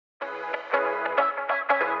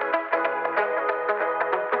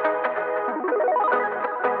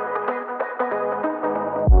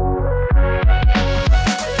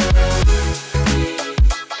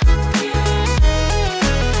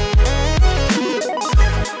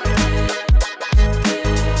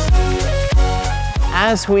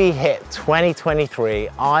As we hit 2023,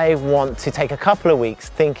 I want to take a couple of weeks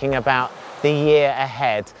thinking about the year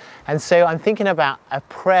ahead. And so I'm thinking about a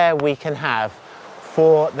prayer we can have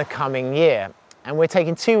for the coming year. And we're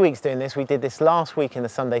taking 2 weeks doing this. We did this last week in the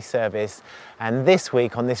Sunday service, and this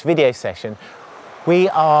week on this video session, we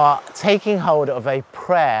are taking hold of a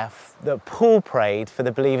prayer that Paul prayed for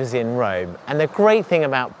the believers in Rome. And the great thing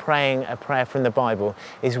about praying a prayer from the Bible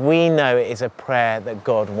is we know it is a prayer that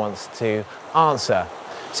God wants to answer.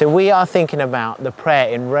 So we are thinking about the prayer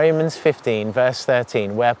in Romans 15 verse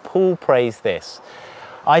 13, where Paul prays this: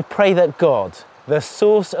 I pray that God, the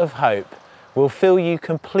source of hope, will fill you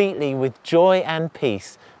completely with joy and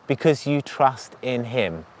peace because you trust in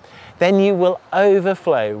him. Then you will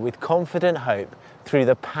overflow with confident hope through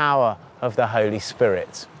the power of the Holy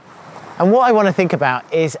Spirit. And what I want to think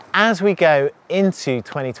about is, as we go into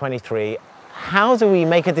 2023, how do we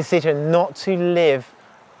make a decision not to live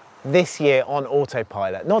this year on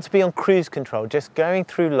autopilot, not to be on cruise control, just going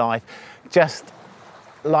through life, just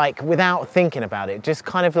like without thinking about it, just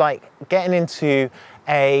kind of like getting into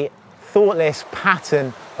a thoughtless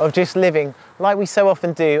pattern of just living like we so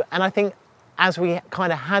often do. And I think as we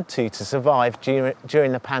kind of had to survive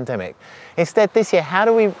during the pandemic. Instead, this year, how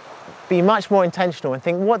do we be much more intentional and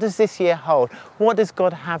think, what does this year hold? What does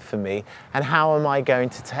God have for me? And how am I going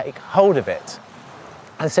to take hold of it?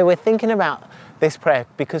 And so we're thinking about this prayer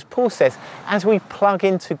because Paul says, as we plug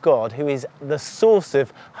into God, who is the source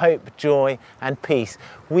of hope, joy, and peace,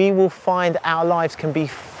 we will find our lives can be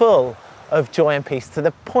full of joy and peace to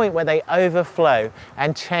the point where they overflow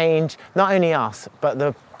and change not only us, but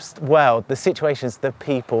the world, the situations, the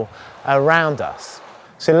people around us.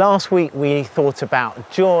 So last week we thought about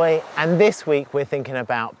joy, and this week we're thinking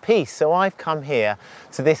about peace. So I've come here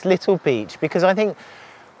to this little beach because I think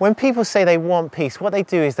when people say they want peace, what they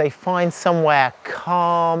do is they find somewhere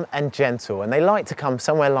calm and gentle, and they like to come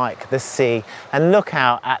somewhere like the sea and look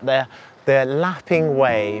out at the lapping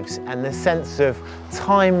waves and the sense of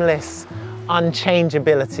timeless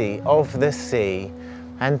unchangeability of the sea,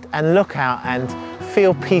 and look out and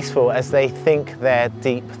feel peaceful as they think their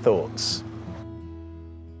deep thoughts.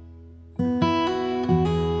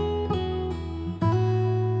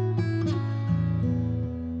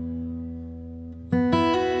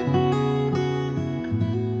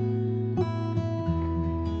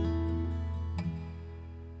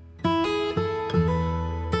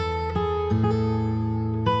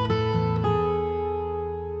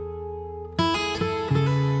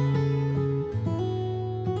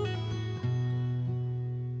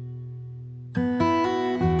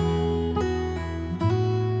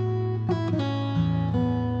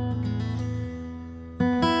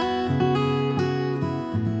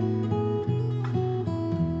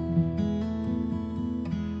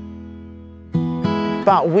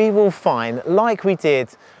 But we will find, like we did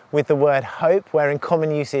with the word hope, where in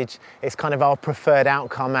common usage it's kind of our preferred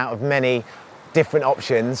outcome out of many different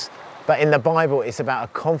options, but in the Bible it's about a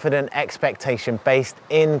confident expectation based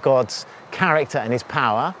in God's character and his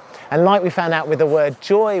power. And like we found out with the word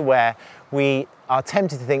joy, where we are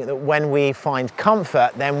tempted to think that when we find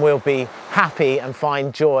comfort, then we'll be happy and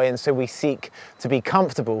find joy, and so we seek to be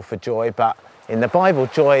comfortable for joy. But in the Bible,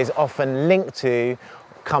 joy is often linked to,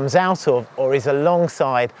 comes out of, or is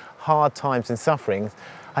alongside hard times and sufferings.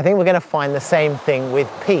 I think we're going to find the same thing with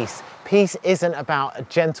peace. Peace isn't about a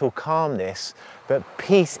gentle calmness, but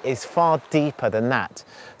peace is far deeper than that.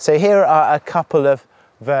 So here are a couple of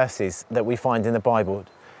verses that we find in the Bible.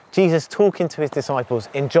 Jesus, talking to his disciples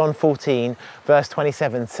in John 14 verse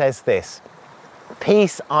 27, says this: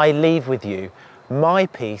 Peace I leave with you, my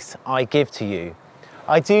peace I give to you.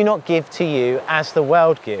 I do not give to you as the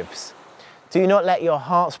world gives. Do not let your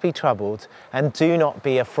hearts be troubled, and do not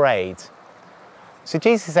be afraid. So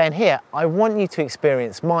Jesus is saying here, I want you to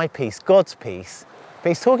experience my peace, God's peace, but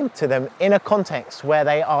he's talking to them in a context where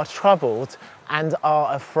they are troubled and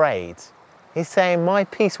are afraid. He's saying my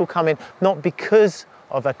peace will come in not because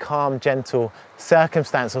of a calm, gentle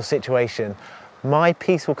circumstance or situation. My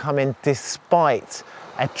peace will come in despite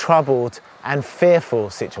a troubled and fearful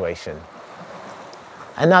situation.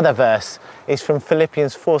 Another verse is from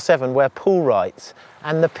Philippians 4:7, where Paul writes,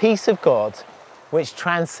 and the peace of God, which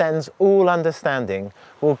transcends all understanding,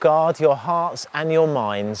 will guard your hearts and your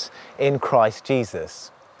minds in Christ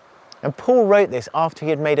Jesus. And Paul wrote this after he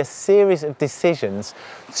had made a series of decisions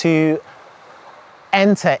to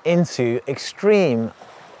enter into extreme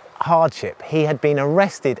hardship. He had been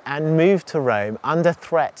arrested and moved to Rome under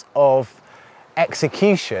threat of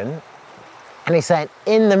execution. And he's saying,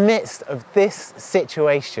 in the midst of this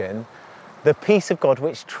situation, the peace of God,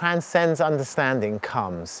 which transcends understanding,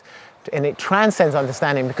 comes. And it transcends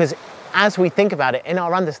understanding because as we think about it, in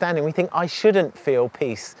our understanding, we think, I shouldn't feel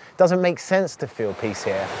peace. It doesn't make sense to feel peace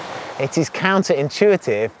here. It is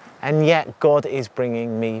counterintuitive, and yet God is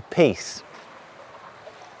bringing me peace.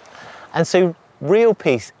 And so real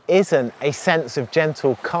peace isn't a sense of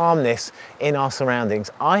gentle calmness in our surroundings.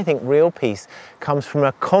 I think real peace comes from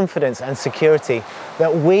a confidence and security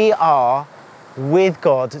that we are with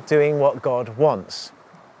God doing what God wants.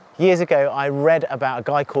 Years ago, I read about a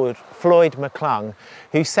guy called Floyd McClung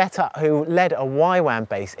who led a YWAM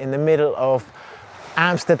base in the middle of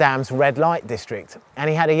Amsterdam's red light district, and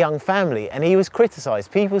he had a young family, and he was criticised.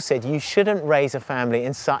 People said, you shouldn't raise a family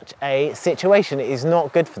in such a situation, it is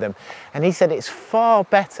not good for them. And he said, it's far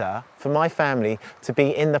better for my family to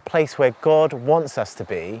be in the place where God wants us to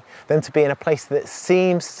be than to be in a place that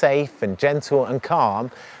seems safe and gentle and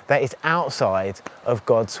calm, that is outside of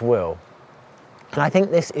God's will. And I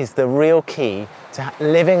think this is the real key to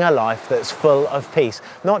living a life that's full of peace,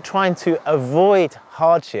 not trying to avoid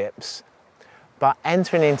hardships, but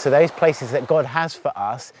entering into those places that God has for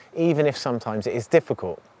us, even if sometimes it is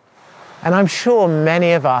difficult. And I'm sure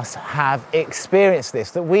many of us have experienced this,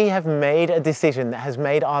 that we have made a decision that has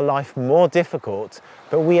made our life more difficult,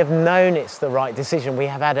 but we have known it's the right decision. We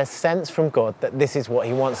have had a sense from God that this is what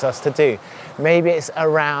He wants us to do. Maybe it's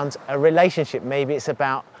around a relationship, maybe it's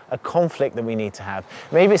about a conflict that we need to have.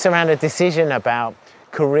 Maybe it's around a decision about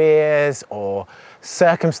careers or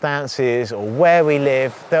circumstances or where we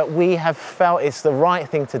live, that we have felt it's the right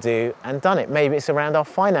thing to do and done it. Maybe it's around our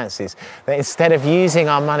finances, that instead of using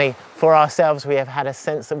our money for ourselves, we have had a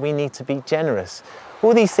sense that we need to be generous.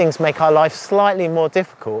 All these things make our life slightly more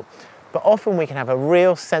difficult, but often we can have a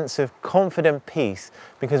real sense of confident peace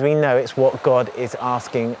because we know it's what God is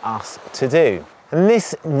asking us to do. And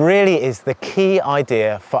this really is the key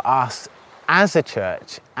idea for us as a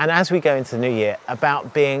church, and as we go into the new year,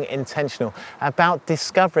 about being intentional, about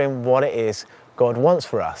discovering what it is God wants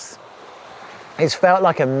for us. It's felt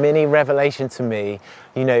like a mini revelation to me,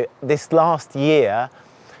 this last year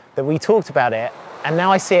that we talked about it, and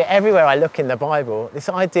now I see it everywhere I look in the Bible, this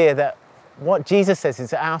idea that what Jesus says is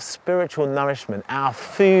that our spiritual nourishment, our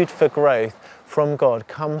food for growth from God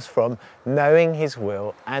comes from knowing His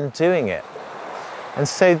will and doing it. And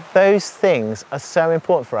so those things are so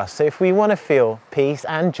important for us. So if we want to feel peace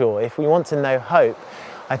and joy, if we want to know hope,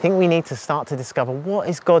 I think we need to start to discover, what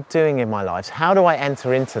is God doing in my life? How do I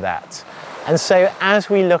enter into that? And so as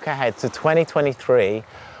we look ahead to 2023,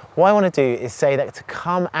 what I want to do is say that to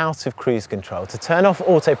come out of cruise control, to turn off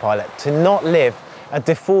autopilot, to not live a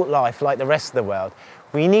default life like the rest of the world,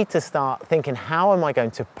 we need to start thinking, how am I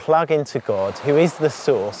going to plug into God, who is the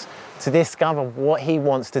source, to discover what He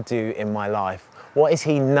wants to do in my life? What is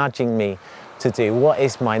He nudging me to do? What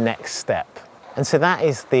is my next step? And so that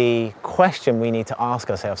is the question we need to ask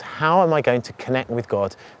ourselves. How am I going to connect with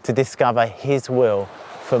God to discover His will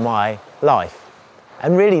for my life?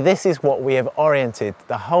 And really, this is what we have oriented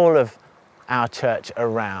the whole of our church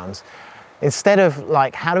around. Instead of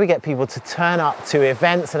how do we get people to turn up to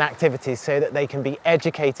events and activities so that they can be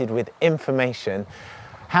educated with information,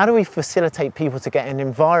 how do we facilitate people to get in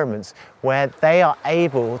environments where they are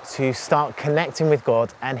able to start connecting with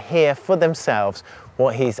God and hear for themselves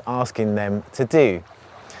what He's asking them to do?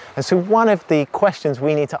 And so one of the questions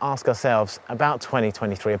we need to ask ourselves about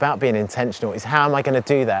 2023, about being intentional, is how am I going to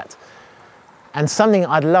do that? And something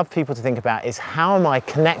I'd love people to think about is, how am I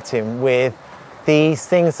connecting with these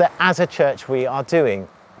things that as a church we are doing?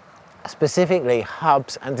 Specifically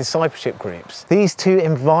hubs and discipleship groups. These two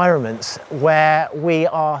environments where we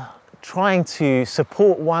are trying to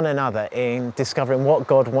support one another in discovering what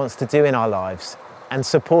God wants to do in our lives and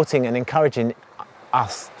supporting and encouraging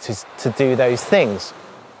us to do those things.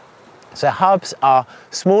 So hubs are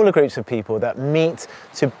smaller groups of people that meet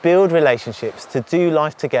to build relationships, to do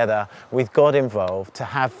life together with God involved, to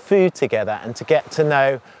have food together and to get to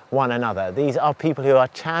know one another. These are people who are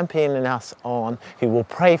championing us on, who will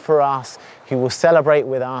pray for us, who will celebrate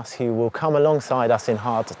with us, who will come alongside us in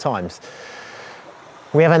hard times.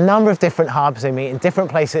 We have a number of different hubs. They meet in different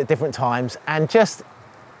places at different times. And just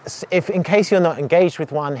if, in case you're not engaged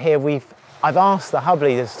with one here, I've asked the hub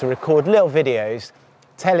leaders to record little videos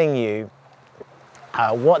telling you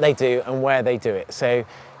what they do and where they do it. So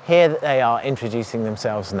here they are introducing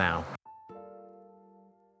themselves now.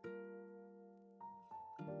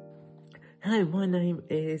 Hello, my name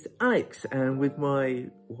is Alex, and with my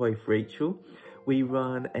wife Rachel, we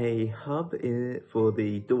run a hub for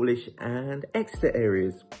the Dawlish and Exeter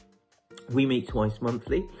areas. We meet twice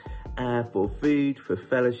monthly for food, for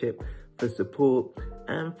fellowship, for support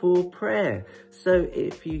and for prayer. So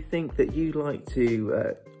if you think that you'd like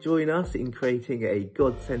to join us in creating a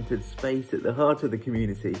God-centered space at the heart of the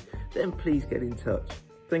community, then please get in touch.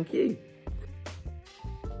 Thank you.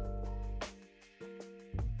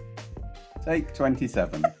 Take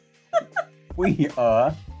 27. We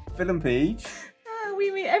are Phil and Peach. We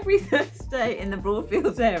meet every Thursday in the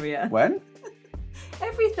Broadfields area. When?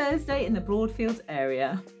 Every Thursday in the Broadfields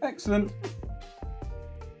area. Excellent.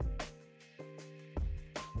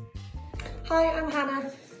 Hi, I'm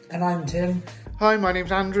Hannah. And I'm Tim. Hi, my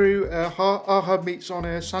name's Andrew. Our hub meets on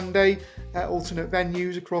a Sunday at alternate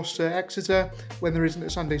venues across Exeter when there isn't a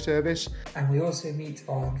Sunday service. And we also meet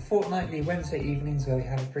on fortnightly Wednesday evenings where we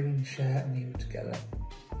have a bring and share meal together.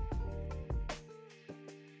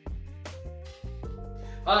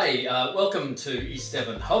 Hi, welcome to East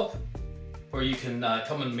Devon Hub, where you can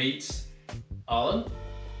come and meet Alan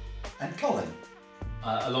and Colin,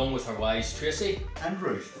 along with our wives Tracy and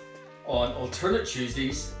Ruth, on alternate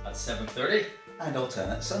Tuesdays at 7:30 and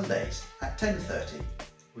alternate Sundays at 10:30.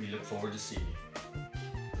 We look forward to seeing you.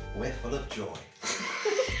 We're full of joy.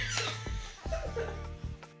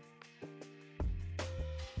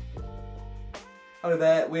 Hello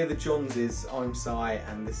there, we're the Johnses. I'm Si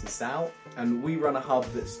and this is Sal, and we run a hub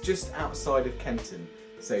that's just outside of Kenton,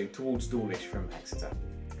 so towards Dawlish from Exeter.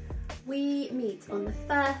 We meet on the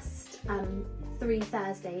first 3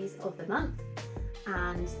 Thursdays of the month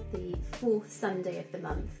and the 4th Sunday of the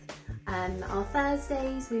month. Our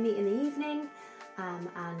Thursdays we meet in the evening,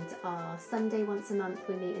 and our Sunday once a month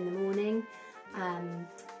we meet in the morning.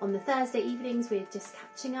 On the Thursday evenings we're just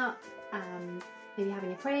catching up, maybe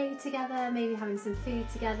having a pray together, maybe having some food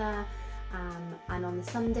together, and on the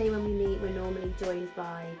Sunday when we meet we're normally joined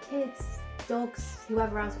by kids, dogs,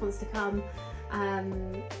 whoever else wants to come,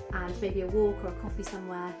 and maybe a walk or a coffee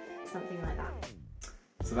somewhere, something like that.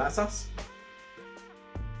 So that's us.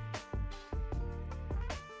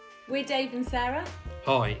 We're Dave and Sarah.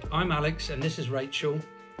 Hi, I'm Alex and this is Rachel.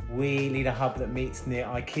 We lead a hub that meets near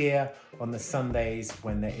IKEA on the Sundays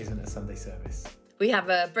when there isn't a Sunday service. We have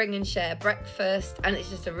a bring and share breakfast, and it's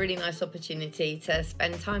just a really nice opportunity to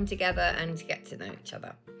spend time together and to get to know each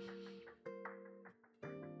other.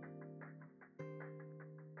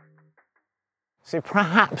 So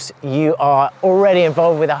perhaps you are already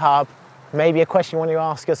involved with a hub. Maybe a question you want to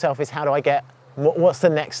ask yourself is, how do I get, what's the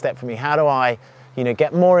next step for me? How do I,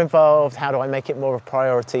 get more involved? How do I make it more of a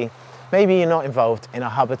priority? Maybe you're not involved in a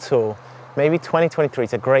hub at all. Maybe 2023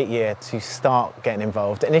 is a great year to start getting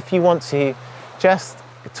involved. And if you want to just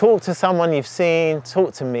talk to someone you've seen,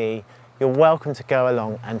 talk to me, you're welcome to go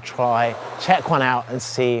along and check one out and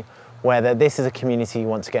see whether this is a community you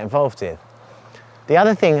want to get involved in. The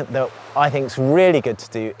other thing that I think is really good to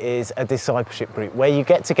do is a discipleship group where you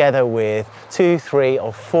get together with 2, 3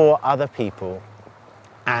 or 4 other people,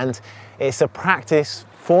 and it's a practice,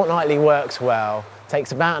 fortnightly works well,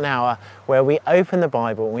 takes about an hour, where we open the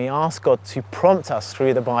Bible and we ask God to prompt us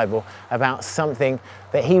through the Bible about something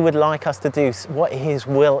that He would like us to do, what His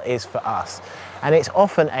will is for us. And it's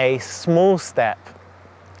often a small step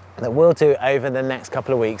that we'll do over the next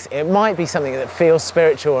couple of weeks. It might be something that feels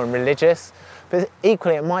spiritual and religious, but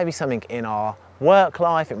equally it might be something in our work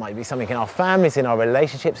life, it might be something in our families, in our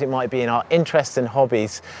relationships, it might be in our interests and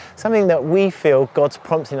hobbies, something that we feel God's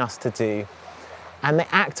prompting us to do. And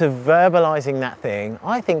the act of verbalizing that thing,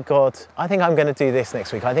 I think I'm going to do this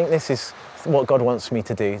next week. I think this is what God wants me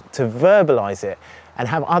to do, to verbalize it and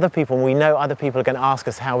have other people, and we know other people are going to ask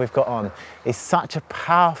us how we've got on, is such a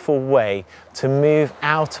powerful way to move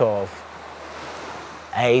out of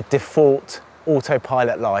a default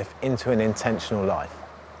autopilot life into an intentional life.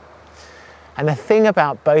 And the thing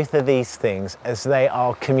about both of these things, as they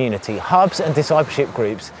are community, hubs and discipleship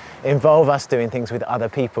groups involve us doing things with other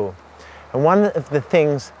people. And one of the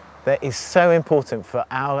things that is so important for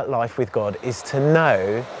our life with God is to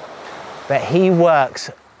know that He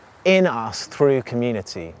works in us through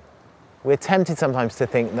community. We're tempted sometimes to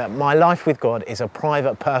think that my life with God is a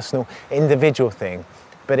private, personal, individual thing,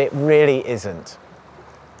 but it really isn't.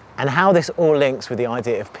 And how this all links with the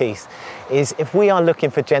idea of peace is, if we are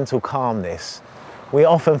looking for gentle calmness, we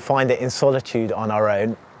often find it in solitude on our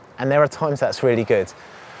own, and there are times that's really good.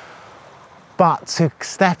 But to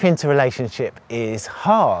step into relationship is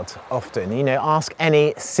hard often. Ask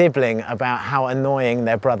any sibling about how annoying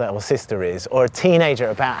their brother or sister is, or a teenager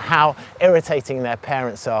about how irritating their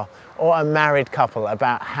parents are, or a married couple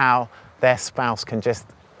about how their spouse can just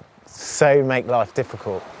so make life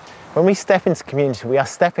difficult. When we step into community, we are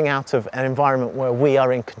stepping out of an environment where we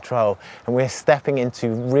are in control, and we're stepping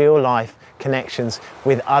into real life connections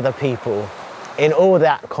with other people in all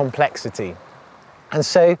that complexity. And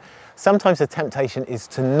so Sometimes the temptation is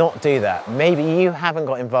to not do that. Maybe you haven't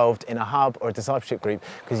got involved in a hub or a discipleship group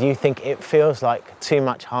because you think it feels like too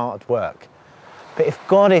much hard work. But if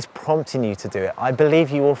God is prompting you to do it, I believe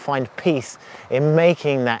you will find peace in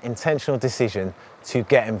making that intentional decision to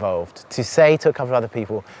get involved, to say to a couple of other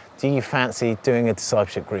people, do you fancy doing a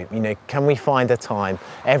discipleship group? You know, can we find a time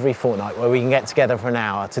every fortnight where we can get together for an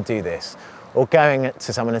hour to do this? Or going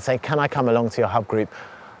to someone and saying, can I come along to your hub group?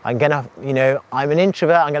 I'm an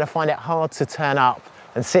introvert, I'm gonna find it hard to turn up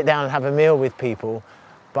and sit down and have a meal with people,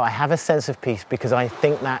 but I have a sense of peace because I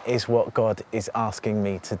think that is what God is asking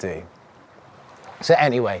me to do. So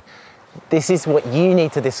anyway, this is what you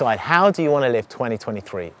need to decide. How do you want to live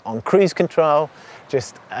 2023? On cruise control,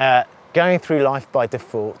 just going through life by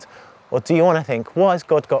default? Or do you want to think, what has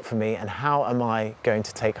God got for me and how am I going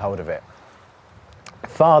to take hold of it?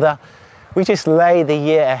 Father, we just lay the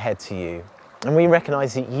year ahead to you and we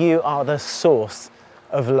recognize that you are the source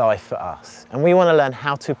of life for us. And we want to learn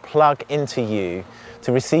how to plug into you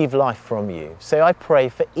to receive life from you. So I pray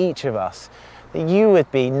for each of us that you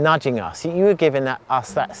would be nudging us, that you would give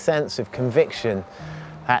us that sense of conviction,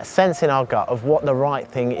 that sense in our gut of what the right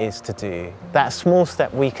thing is to do, that small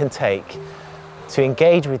step we can take to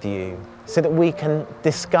engage with you so that we can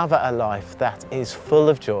discover a life that is full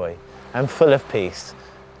of joy and full of peace,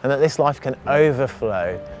 and that this life can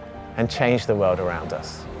overflow and change the world around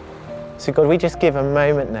us. So God, we just give a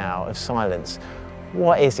moment now of silence.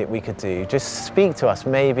 What is it we could do? Just speak to us,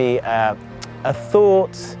 maybe a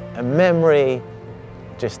thought, a memory,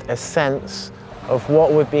 just a sense of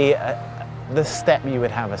what would be the step you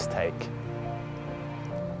would have us take.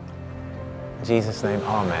 In Jesus' name,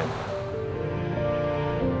 amen.